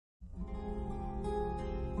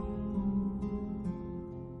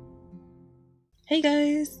Hey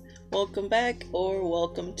guys, welcome back or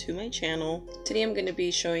welcome to my channel. Today I'm going to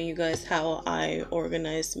be showing you guys how I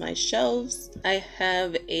organize my shelves. I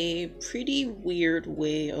have a pretty weird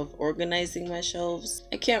way of organizing my shelves.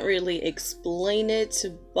 I can't really explain it,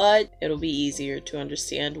 but it'll be easier to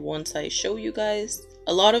understand once I show you guys.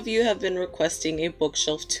 A lot of you have been requesting a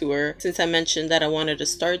bookshelf tour since I mentioned that I wanted to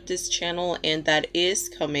start this channel, and that is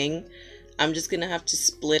coming. I'm just gonna have to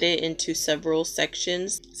split it into several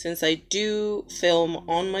sections since I do film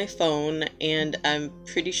on my phone and I'm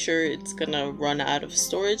pretty sure it's gonna run out of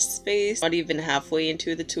storage space not even halfway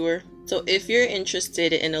into the tour. So if you're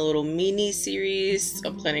interested in a little mini series,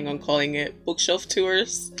 I'm planning on calling it bookshelf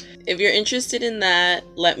tours. If you're interested in that,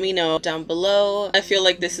 let me know down below. I feel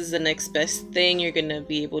like this is the next best thing. You're gonna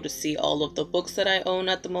be able to see all of the books that I own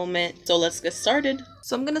at the moment. So let's get started.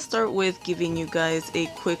 So I'm gonna start with giving you guys a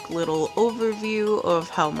quick little overview of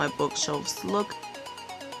how my bookshelves look.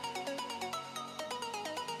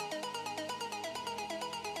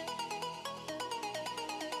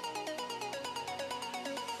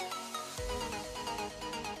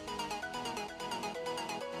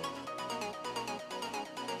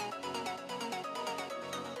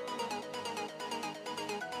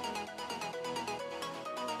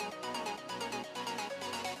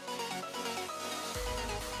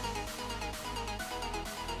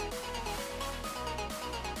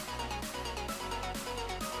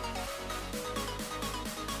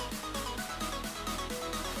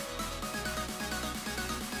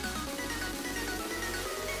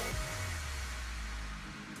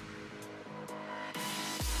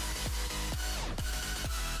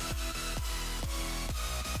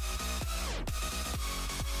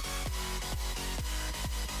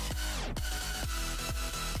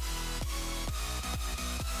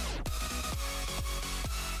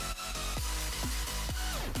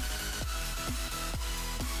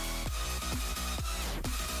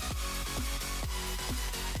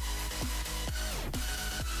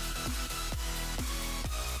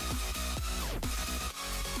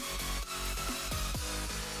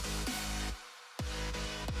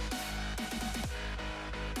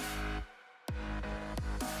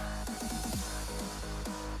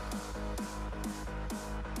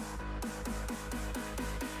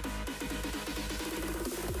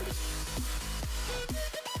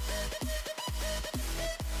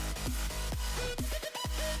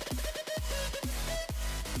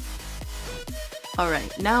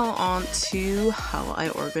 Alright, now on to how I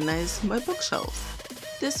organize my bookshelves.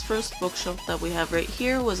 This first bookshelf that we have right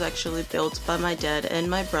here was actually built by my dad and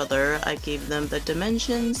my brother. I gave them the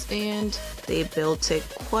dimensions and they built it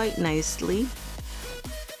quite nicely.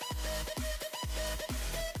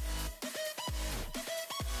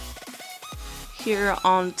 Here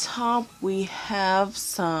on top we have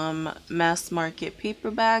some mass market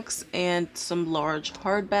paperbacks and some large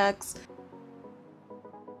hardbacks.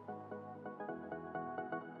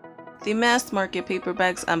 The mass market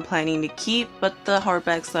paperbacks I'm planning to keep, but the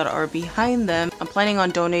hardbacks that are behind them, I'm planning on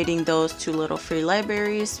donating those to little free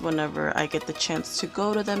libraries whenever I get the chance to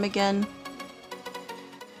go to them again.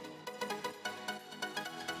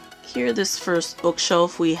 Here, this first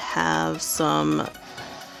bookshelf, we have some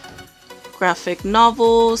graphic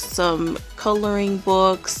novels, some coloring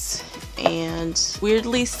books, and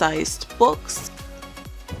weirdly sized books.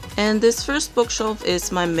 And this first bookshelf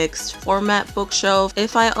is my mixed format bookshelf.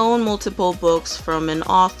 If I own multiple books from an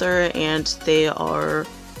author and they are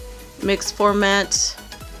mixed format,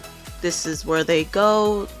 this is where they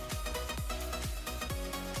go.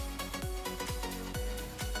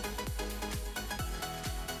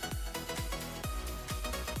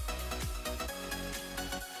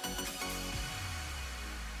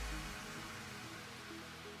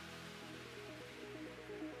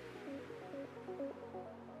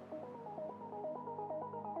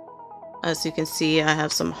 As you can see, I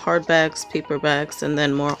have some hardbacks, paperbacks, and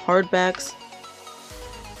then more hardbacks.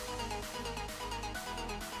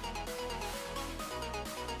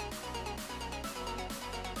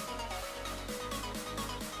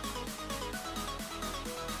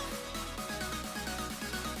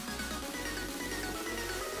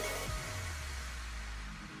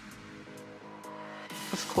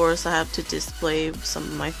 Of course, I have to display some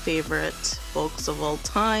of my favorite books of all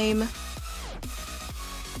time.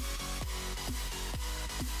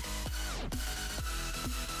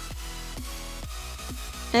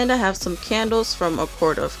 And I have some candles from A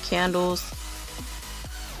Court of Candles.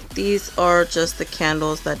 These are just the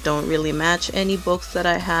candles that don't really match any books that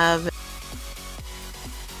I have.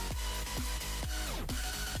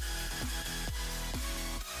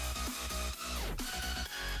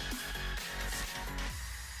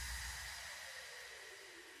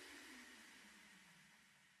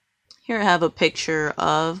 Here I have a picture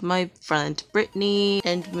of my friend Brittany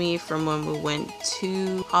and me from when we went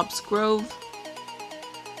to Hobbs Grove.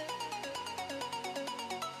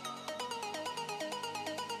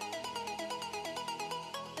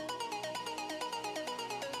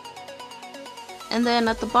 And then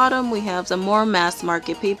at the bottom we have some more mass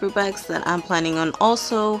market paperbacks that I'm planning on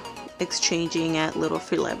also exchanging at Little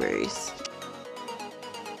Free Libraries.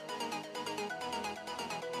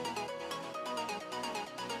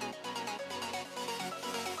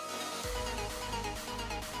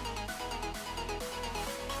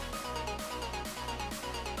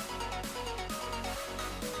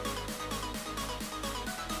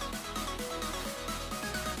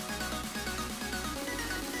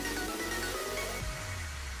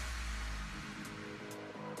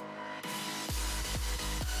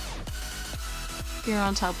 Here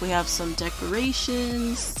on top we have some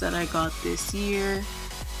decorations that I got this year,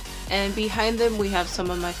 and behind them we have some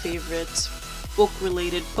of my favorite book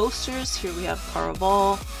related posters. Here we have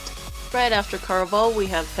Caraval. Right after Caraval we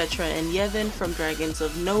have Petra and Yevon from Dragons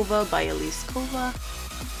of Nova by Elise, Kova.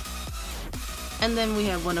 And then we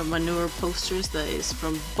have one of my newer posters that is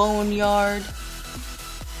from Boneyard.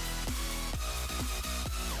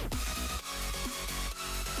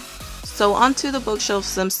 So onto the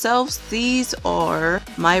bookshelves themselves. These are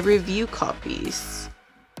my review copies.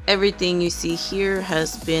 Everything you see here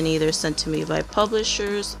has been either sent to me by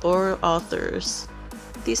publishers or authors.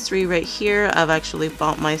 These three right here I've actually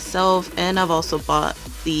bought myself, and I've also bought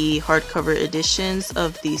the hardcover editions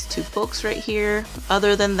of these two books right here.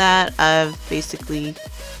 Other than that, I've basically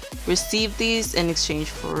received these in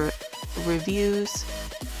exchange for reviews.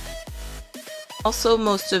 Also,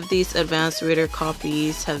 most of these advanced reader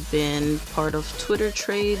copies have been part of Twitter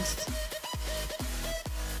trades.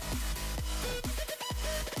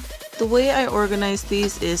 The way I organize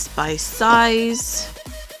these is by size.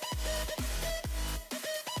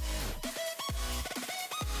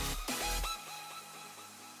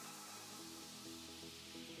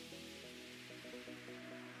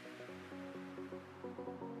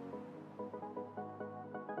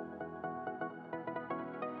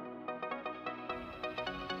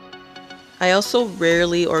 I also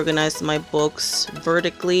rarely organize my books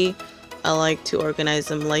vertically. I like to organize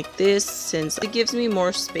them like this since it gives me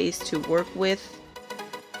more space to work with.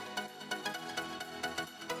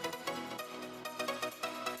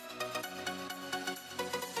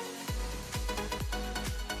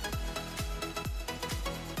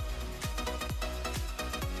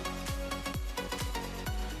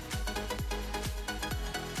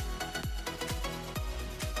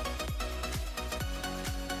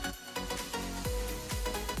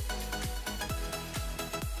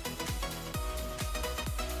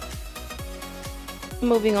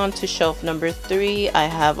 Moving on to shelf number 3, I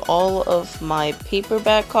have all of my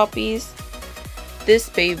paperback copies. This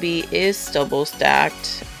baby is double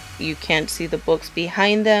stacked. You can't see the books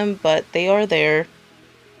behind them, but they are there.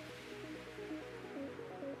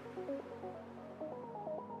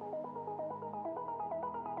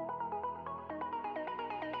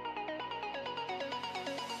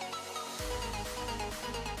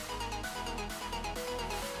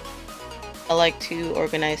 I like to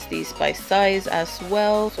organize these by size as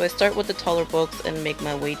well, so I start with the taller books and make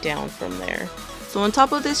my way down from there. So on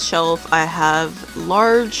top of this shelf I have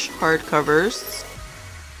large hardcovers,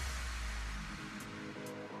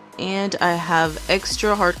 and I have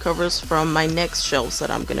extra hardcovers from my next shelves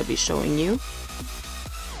that I'm going to be showing you.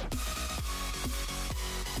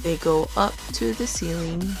 They go up to the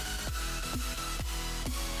ceiling.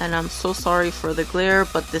 And I'm so sorry for the glare,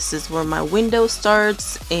 but this is where my window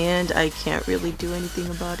starts and I can't really do anything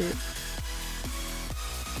about it.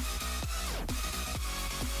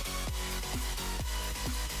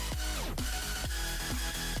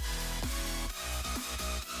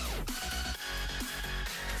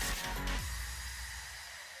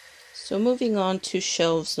 So moving on to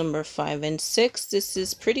shelves number 5 and 6, this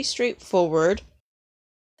is pretty straightforward.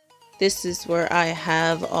 This is where I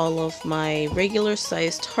have all of my regular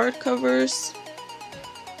sized hardcovers.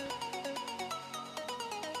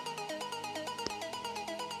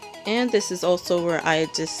 And this is also where I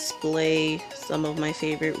display some of my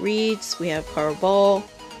favorite reads. We have Caraval,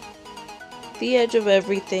 The Edge of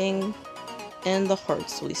Everything, and The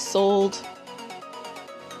Hearts We Sold.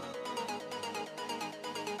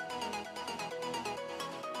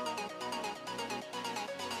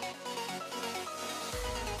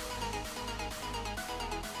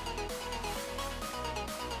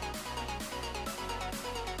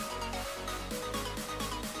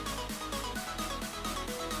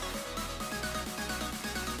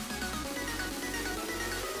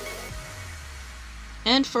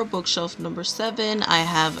 And for bookshelf number 7, I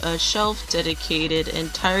have a shelf dedicated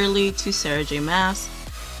entirely to Sarah J. Maas.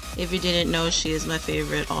 If you didn't know, she is my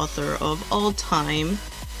favorite author of all time,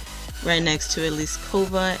 right next to Elise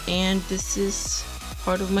Kova, and this is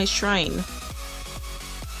part of my shrine.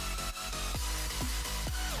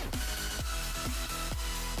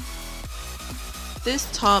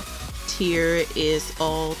 This top tier is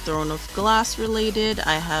all Throne of Glass related.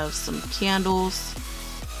 I have some candles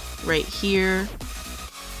right here.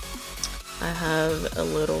 I have a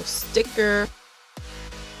little sticker.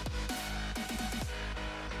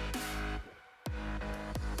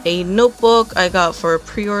 A notebook I got for a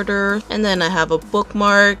pre-order, and then I have a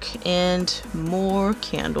bookmark and more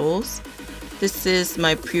candles. This is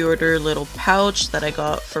my pre-order little pouch that I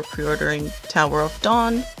got for pre-ordering Tower of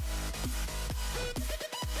Dawn.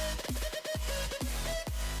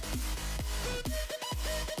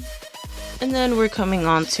 And then we're coming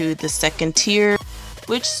on to the second tier,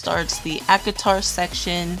 which starts the ACOTAR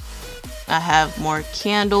section. I have more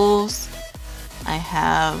candles. I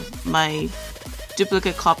have my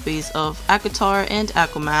duplicate copies of ACOTAR and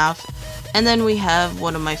ACOMAF. And then we have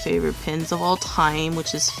one of my favorite pins of all time,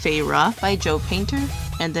 which is Feyre by Joe Painter.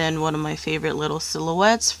 And then one of my favorite little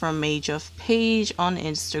silhouettes from Mage of Page on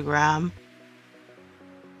Instagram.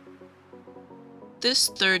 This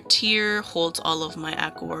third tier holds all of my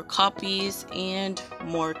ACOWAR copies and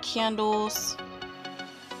more candles.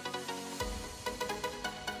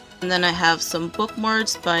 And then I have some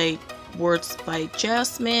bookmarks by words by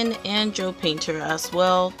Jasmine and Joe Painter as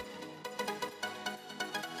well.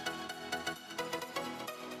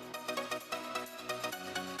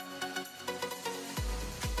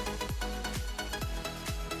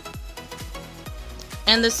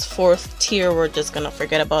 And this fourth tier we're just gonna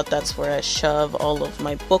forget about. That's where I shove all of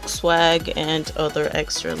my book swag and other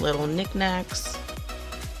extra little knickknacks.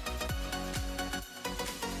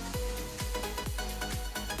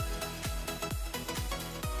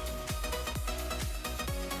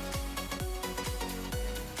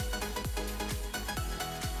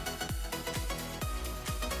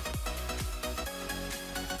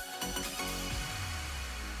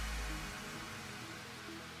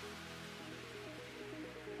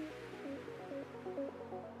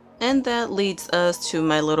 And that leads us to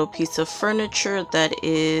my little piece of furniture that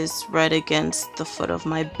is right against the foot of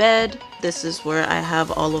my bed. This is where I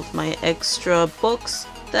have all of my extra books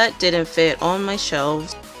that didn't fit on my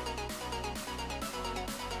shelves.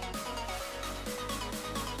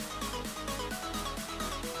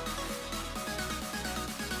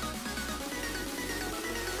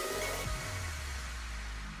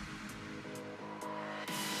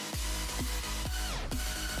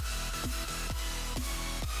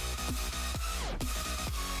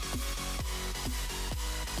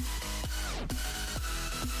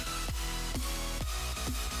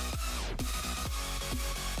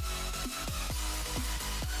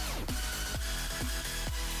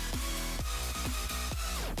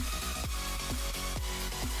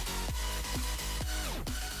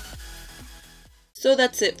 So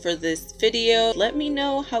that's it for this video. Let me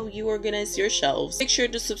know how you organize your shelves. Make sure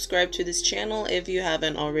to subscribe to this channel if you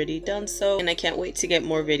haven't already done so, and I can't wait to get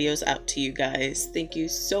more videos out to you guys. Thank you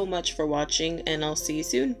so much for watching, and I'll see you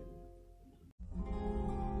soon.